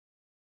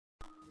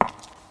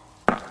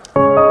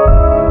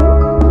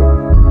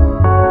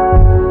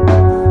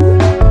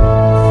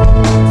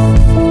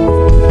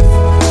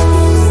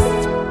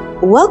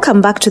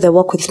Welcome back to The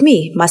Walk with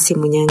me, Mercy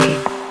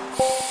Munyangi.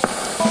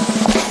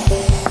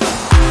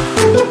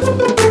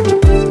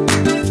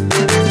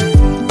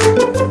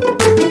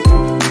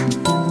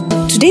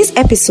 Today's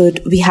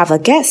episode, we have a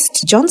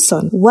guest,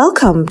 Johnson.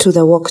 Welcome to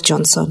The Walk,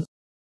 Johnson.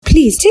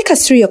 Please take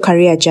us through your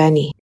career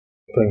journey.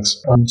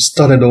 Thanks. I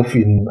started off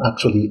in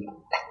actually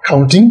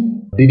accounting.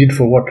 Did it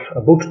for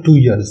about 2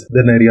 years.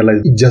 Then I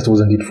realized it just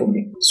wasn't it for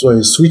me. So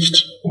I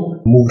switched,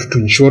 moved to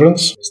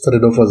insurance,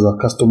 started off as a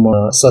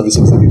customer service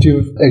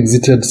executive,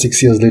 exited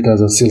 6 years later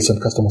as a sales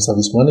and customer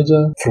service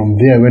manager. From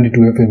there, I went into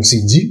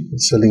FMCG,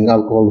 selling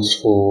alcohols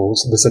for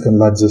the second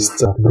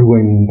largest brewer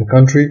in the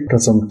country. After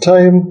some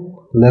time,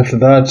 left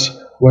that,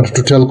 went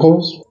to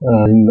telcos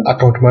in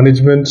account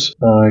management.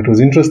 It was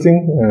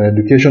interesting,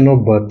 educational,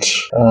 but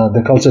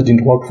the culture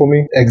didn't work for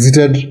me.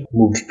 Exited,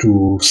 moved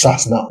to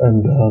SaaS now.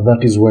 And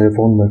that is where I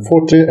found my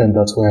forte, and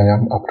that's where I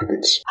am up to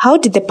date. How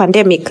did the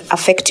pandemic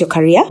affect your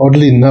career?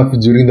 Oddly enough,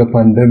 during the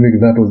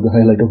pandemic, that was the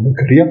highlight of my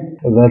career.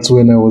 That's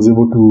when I was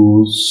able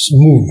to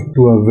move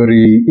to a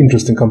very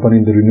interesting company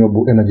in the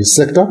renewable energy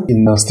sector,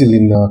 still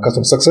in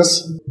customer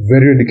success.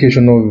 Very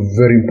educational,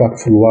 very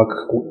impactful work,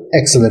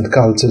 excellent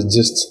culture,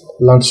 just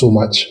learned so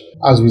much.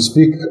 As we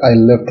speak, I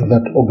left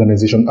that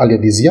organization earlier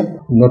this year,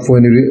 not for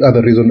any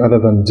other reason other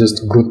than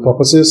just growth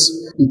purposes.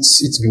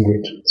 It's been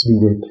great. It's been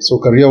great. So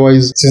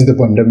career-wise, since the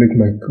pandemic,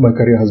 my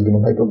career has been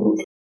on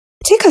hyper-growth.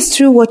 Take us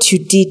through what you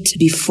did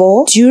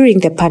before, during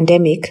the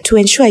pandemic, to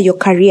ensure your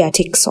career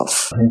takes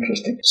off.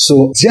 Interesting.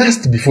 So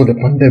just before the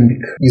pandemic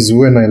is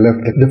when I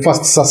left the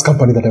first SaaS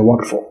company that I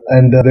worked for.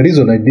 And the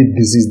reason I did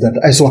this is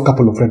that I saw a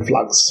couple of red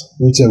flags,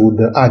 which I would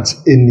urge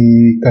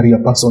any career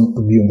person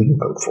to be on the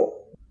lookout for.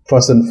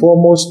 First and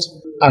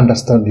foremost,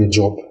 understand your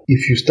job.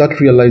 If you start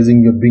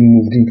realizing you're being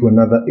moved into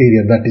another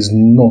area that is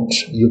not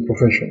your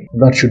profession,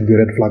 that should be a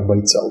red flag by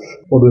itself.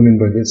 What do I mean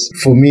by this?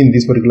 For me, in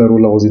this particular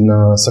role, I was in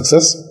the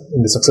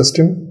success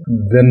team.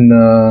 Then,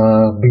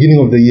 beginning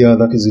of the year,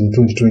 that is in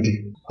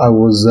 2020, I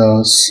was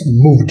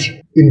moved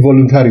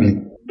involuntarily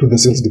to the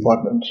sales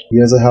department.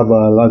 Yes, I have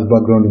a large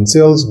background in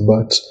sales,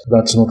 but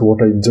that's not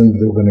what I joined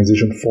the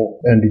organization for.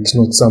 And it's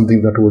not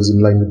something that was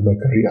in line with my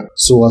career.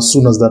 So as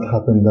soon as that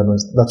happened,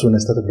 that's when I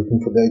started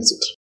looking for the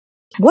exit.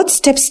 What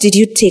steps did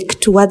you take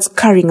towards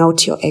carrying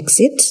out your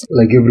exit?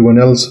 Like everyone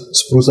else,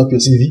 spruce up your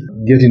CV,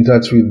 get in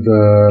touch with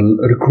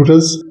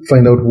recruiters,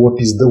 find out are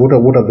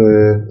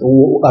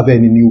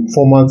there any new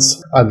formats?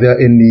 Are there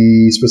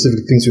any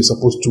specific things you're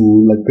supposed to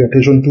pay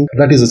attention to?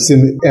 That is the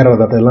same error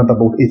that I learned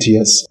about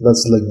ATS.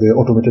 That's like the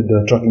automated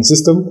tracking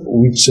system,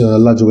 which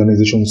large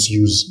organizations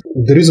use.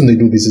 The reason they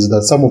do this is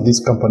that some of these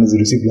companies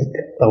receive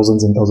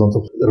thousands and thousands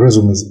of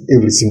resumes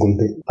every single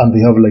day, and they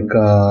have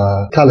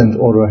a talent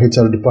or a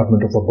HR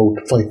department of about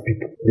 5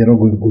 people. They're not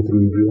going to go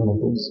through every one of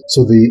those.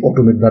 So they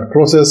automate that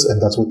process,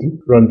 and that's what you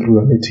run through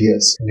an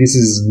ATS. This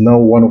is now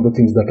one of the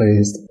things that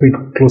I pay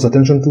close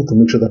attention to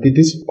make sure that it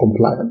is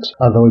compliant.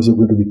 Otherwise, you're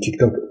going to be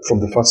kicked out from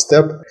the first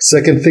step.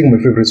 Second thing, my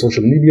favorite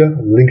social media,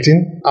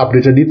 LinkedIn.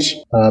 Updated it,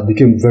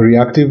 became very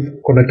active,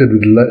 connected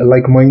with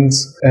like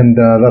minds, and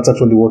that's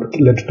actually what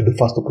led to the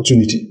first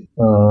opportunity.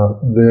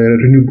 The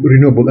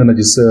renewable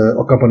energy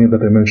company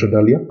that I mentioned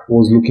earlier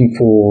was looking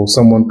for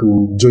someone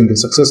to join the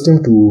success team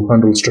to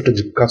handle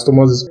strategic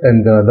customers,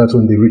 and that's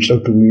when they reached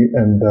out to me,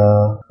 and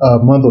a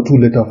month or two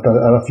later, after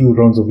a few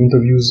rounds of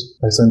interviews,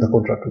 I signed a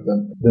contract with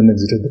them, then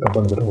exited the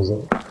company that I was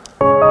at.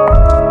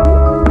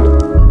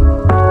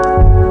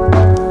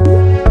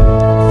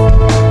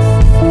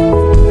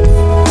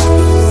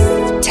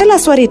 Tell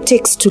us what it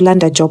takes to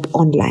land a job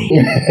online.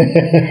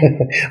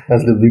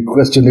 That's the big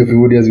question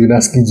everybody has been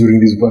asking during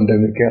this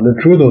pandemic. The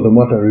truth of the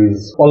matter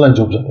is, online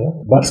jobs are there,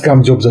 but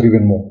scam jobs are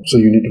even more. So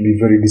you need to be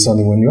very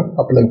discerning when you're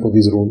applying for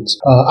these roles.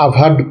 I've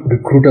had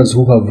recruiters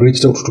who have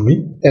reached out to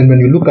me, and when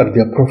you look at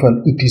their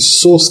profile, it is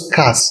so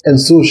scarce and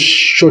so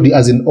shoddy,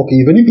 as in, okay,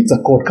 even if it's a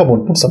call, come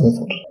on, put some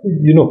effort.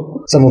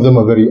 Some of them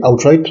are very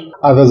outright.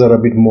 Others are a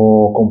bit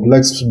more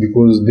complex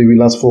because they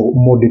will ask for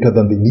more data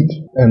than they need.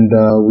 And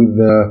with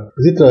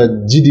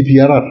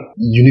GDPR,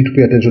 you need to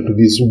pay attention to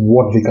this,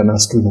 what they can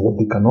ask you and what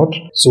they cannot.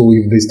 So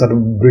if they start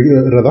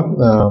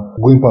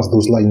going past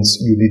those lines,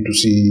 you need to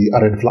see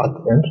a red flag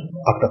and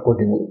act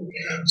accordingly.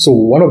 So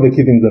one of the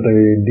key things that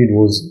I did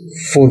was,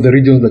 for the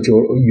regions that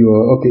you're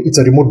okay, it's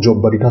a remote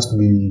job, but it has to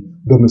be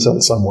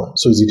domiciled somewhere.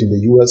 So is it in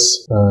the US?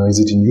 Is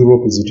it in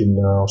Europe? Is it in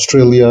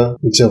Australia?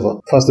 Whichever.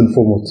 First and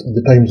foremost,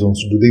 the time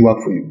zones, do they work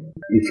for you?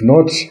 If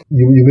not,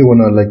 you may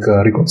want to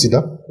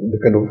reconsider the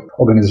kind of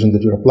organization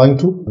that you're applying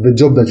to, the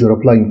job that you're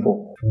applying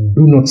for.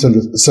 Do not sell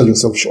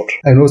yourself short.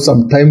 I know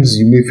sometimes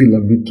you may feel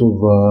a bit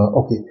of,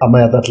 okay, am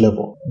I at that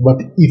level?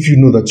 But if you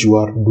know that you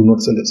are, do not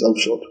sell yourself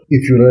short.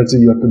 If you're, let's say,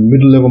 you're at the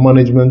middle level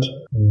management,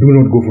 do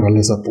not go for a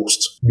lesser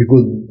post.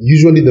 Because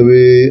usually the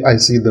way I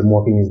see them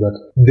working is that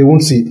they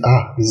won't say,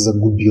 this is a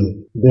good deal.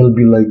 They'll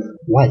be like,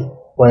 why?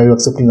 Why are you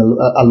accepting a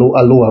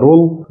lower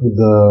role with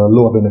the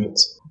lower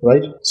benefits?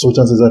 Right? So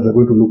chances are they're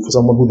going to look for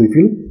someone who they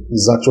feel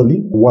is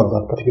actually worth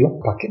that particular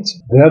package.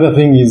 The other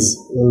thing is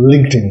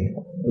LinkedIn.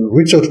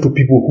 reach out to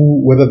people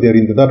who, whether they're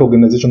in that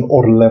organization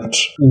or left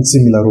in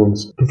similar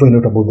roles, to find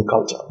out about the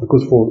culture.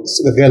 Because for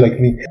a guy like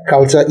me,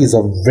 culture is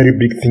a very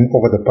big thing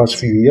over the past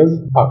few years.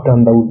 I've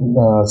turned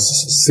out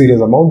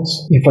serious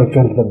amounts if I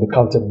felt that the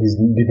culture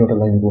did not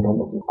align with what I'm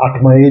looking for.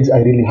 At my age,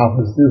 I really have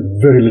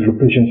very little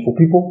patience for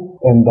people,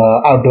 and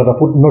I'd rather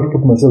not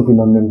put myself in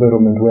an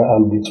environment where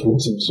I'll be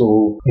explosive.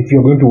 So if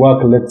you're going to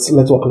work, let's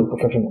work like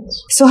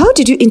professionals. So how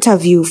did you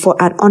interview for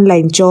an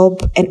online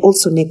job and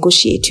also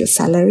negotiate your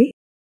salary?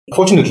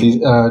 Fortunately,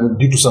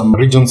 due to some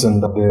regions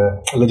and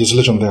the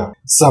legislation there,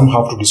 some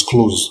have to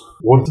disclose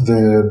what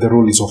the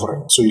role is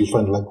offering. So you'll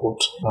find like what,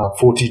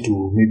 $40,000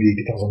 to maybe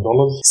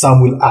 $80,000.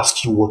 Some will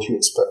ask you what you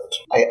expect.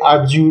 I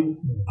urge you,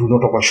 do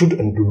not overshoot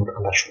and do not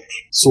undershoot.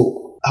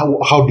 So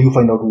how do you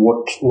find out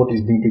what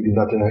is being paid in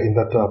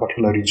that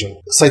particular region?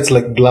 Sites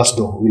like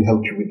Glassdoor will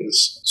help you with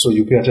this. So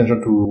you pay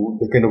attention to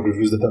the kind of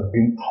reviews that have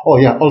been. Oh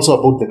yeah, also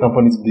about the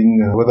companies being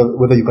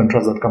whether you can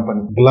trust that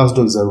company.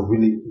 Glassdoor is a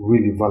really,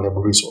 really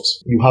valuable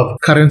resource. You have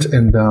current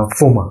and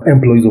former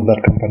employees of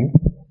that company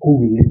who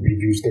will leave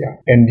reviews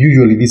there, and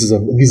usually these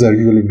are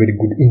usually very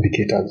good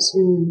indicators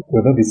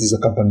whether this is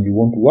a company you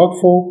want to work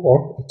for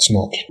or it's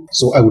not.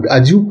 So I would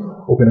urge you,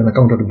 open an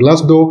account at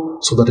Glassdoor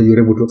so that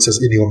you're able to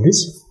access any of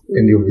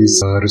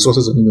these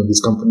resources and any of these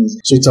companies.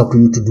 So it's up to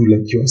you to do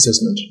like your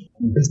assessment.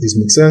 Does this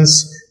make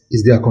sense?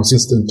 Is there a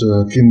consistent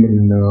theme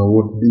in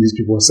what these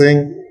people are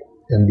saying?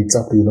 And it's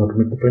up to you now to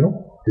make the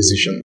final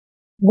decision.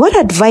 What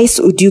advice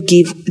would you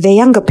give the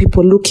younger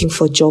people looking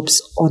for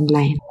jobs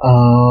online?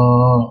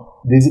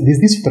 There's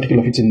this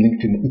particular feature in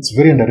LinkedIn. It's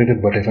very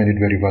underrated, but I find it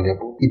very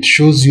valuable. It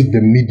shows you the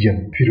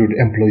median period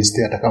employees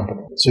stay at a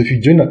company. So if you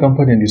join a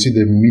company and you see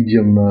the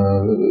medium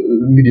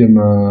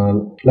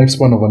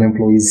lifespan of an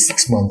employee is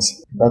 6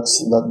 months,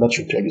 that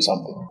should tell you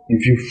something.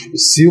 If you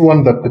see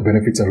one that the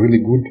benefits are really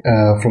good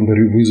from the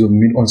reviews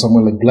on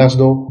someone like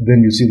Glassdoor,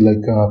 then you see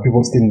like people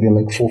staying there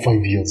like 4 or 5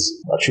 years.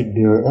 That should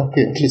be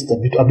at least a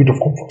bit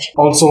of comfort.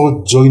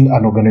 Also, join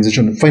an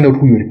organization. Find out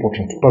who you're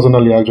reporting to.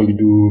 Personally, I actually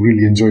do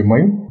really enjoy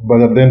mine,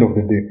 but at the end of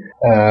the day,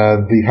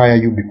 they hire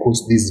you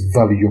because this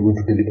value you're going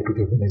to deliver to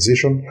the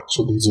organization.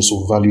 So there's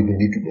also value they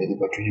need to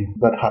deliver to you.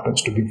 That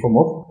happens to be in form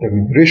of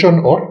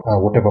remuneration or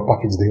whatever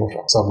package they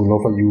offer. Some will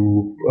offer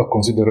you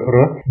consider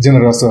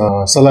generous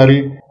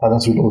salary.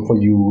 Others will offer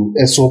you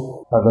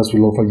ESOP. Others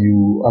will offer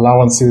you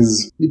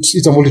allowances.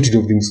 It's a multitude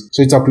of things.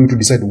 So it's up to you to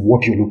decide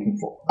what you're looking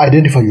for.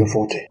 Identify your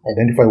forte.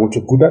 Identify what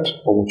you're good at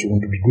or what you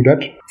want to be good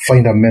at.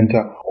 Find a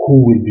mentor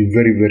who will be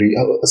very, very,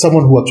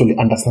 someone who actually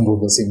understands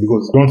what they're saying,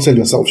 because don't sell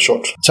yourself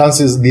short.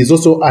 Chances, there's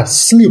also a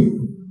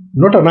slim,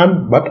 not a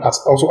none, but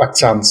also a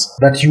chance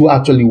that you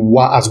actually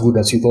were as good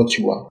as you thought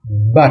you were.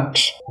 But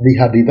they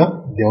had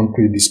either their own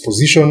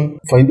predisposition,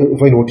 find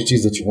what it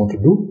is that you want to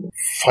do,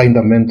 find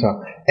a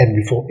mentor, and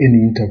before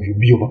any interview,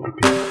 be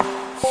over-prepared.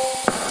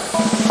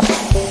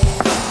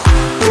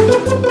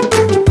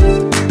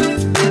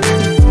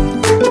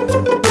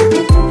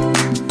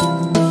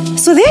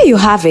 So there you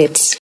have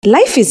it.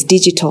 Life is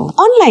digital.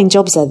 Online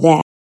jobs are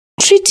there.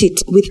 Treat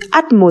it with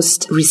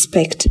utmost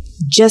respect,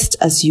 just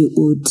as you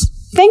would.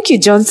 Thank you,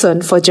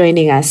 Johnson, for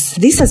joining us.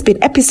 This has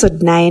been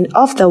episode 9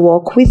 of The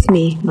Walk with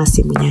me,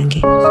 Mercy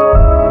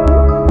Munyange.